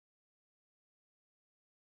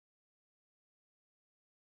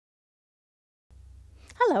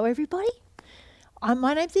Hello everybody,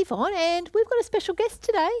 my name's Yvonne and we've got a special guest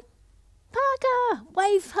today. Parker!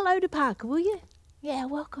 Wave hello to Parker, will you? Yeah,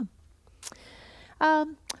 welcome.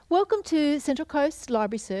 Welcome to Central Coast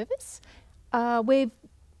Library Service. We've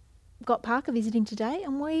got Parker visiting today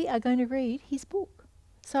and we are going to read his book.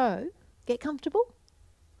 So, get comfortable.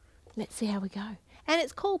 Let's see how we go. And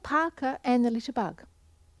it's called Parker and the Litter Bug.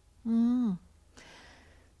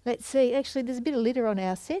 Let's see, actually there's a bit of litter on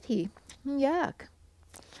our set here. Yuck.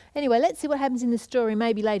 Anyway, let's see what happens in the story.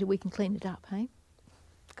 Maybe later we can clean it up, hey?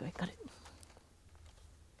 Good, got it.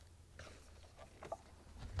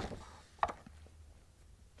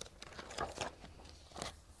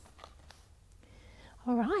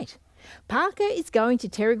 All right. Parker is going to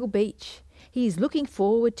Terrigal Beach. He is looking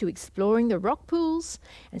forward to exploring the rock pools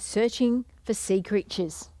and searching for sea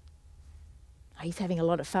creatures. He's having a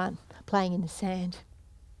lot of fun playing in the sand.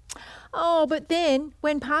 Oh, but then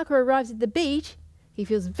when Parker arrives at the beach, he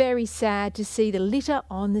feels very sad to see the litter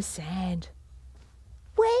on the sand.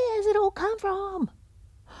 Where has it all come from?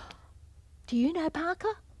 Do you know,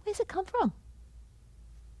 Parker? Where's it come from?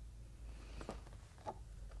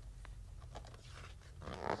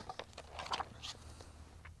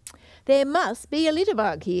 There must be a litter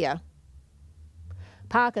bug here.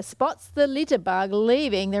 Parker spots the litter bug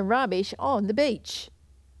leaving the rubbish on the beach.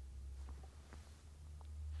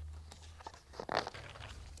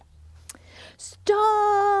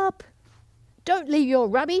 Stop! Don't leave your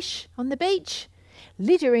rubbish on the beach.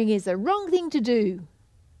 Littering is the wrong thing to do.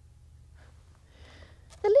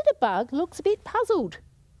 The litter bug looks a bit puzzled.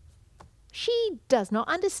 She does not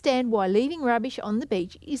understand why leaving rubbish on the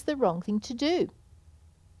beach is the wrong thing to do.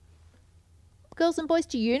 Girls and boys,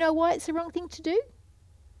 do you know why it's the wrong thing to do?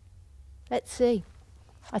 Let's see.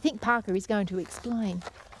 I think Parker is going to explain.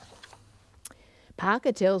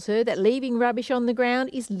 Parker tells her that leaving rubbish on the ground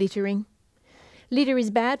is littering. Litter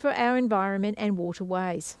is bad for our environment and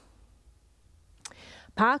waterways.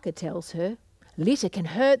 Parker tells her litter can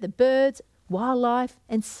hurt the birds, wildlife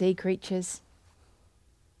and sea creatures.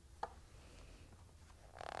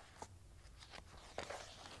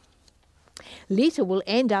 Litter will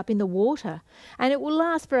end up in the water and it will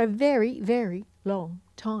last for a very, very long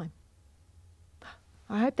time.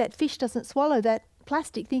 I hope that fish doesn't swallow that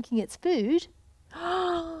plastic thinking it's food.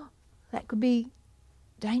 That could be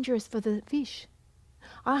dangerous for the fish.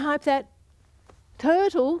 I hope that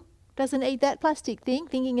turtle doesn't eat that plastic thing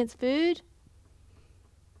thinking it's food.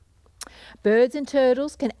 Birds and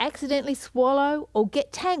turtles can accidentally swallow or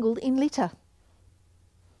get tangled in litter.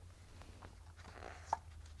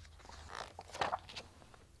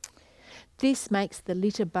 This makes the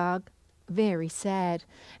litter bug very sad,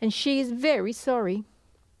 and she is very sorry.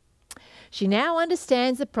 She now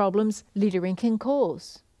understands the problems littering can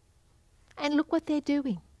cause. And look what they're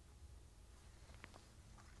doing.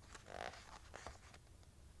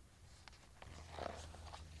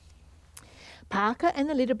 Parker and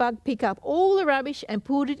the litter bug pick up all the rubbish and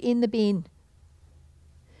put it in the bin.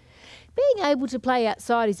 Being able to play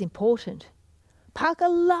outside is important. Parker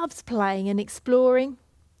loves playing and exploring,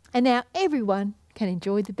 and now everyone can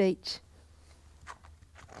enjoy the beach.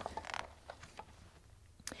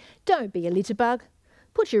 Don't be a litter bug.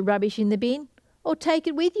 Put your rubbish in the bin or take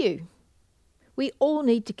it with you. We all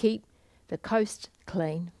need to keep the coast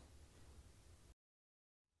clean.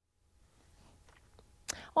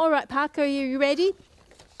 All right, Parker, are you ready?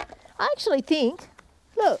 I actually think,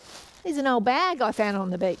 look, there's an old bag I found on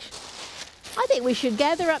the beach. I think we should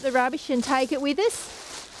gather up the rubbish and take it with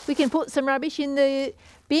us. We can put some rubbish in the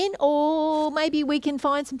bin, or maybe we can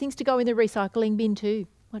find some things to go in the recycling bin too.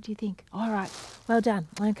 What do you think? All right, well done.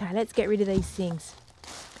 Okay, let's get rid of these things.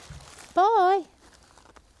 Bye.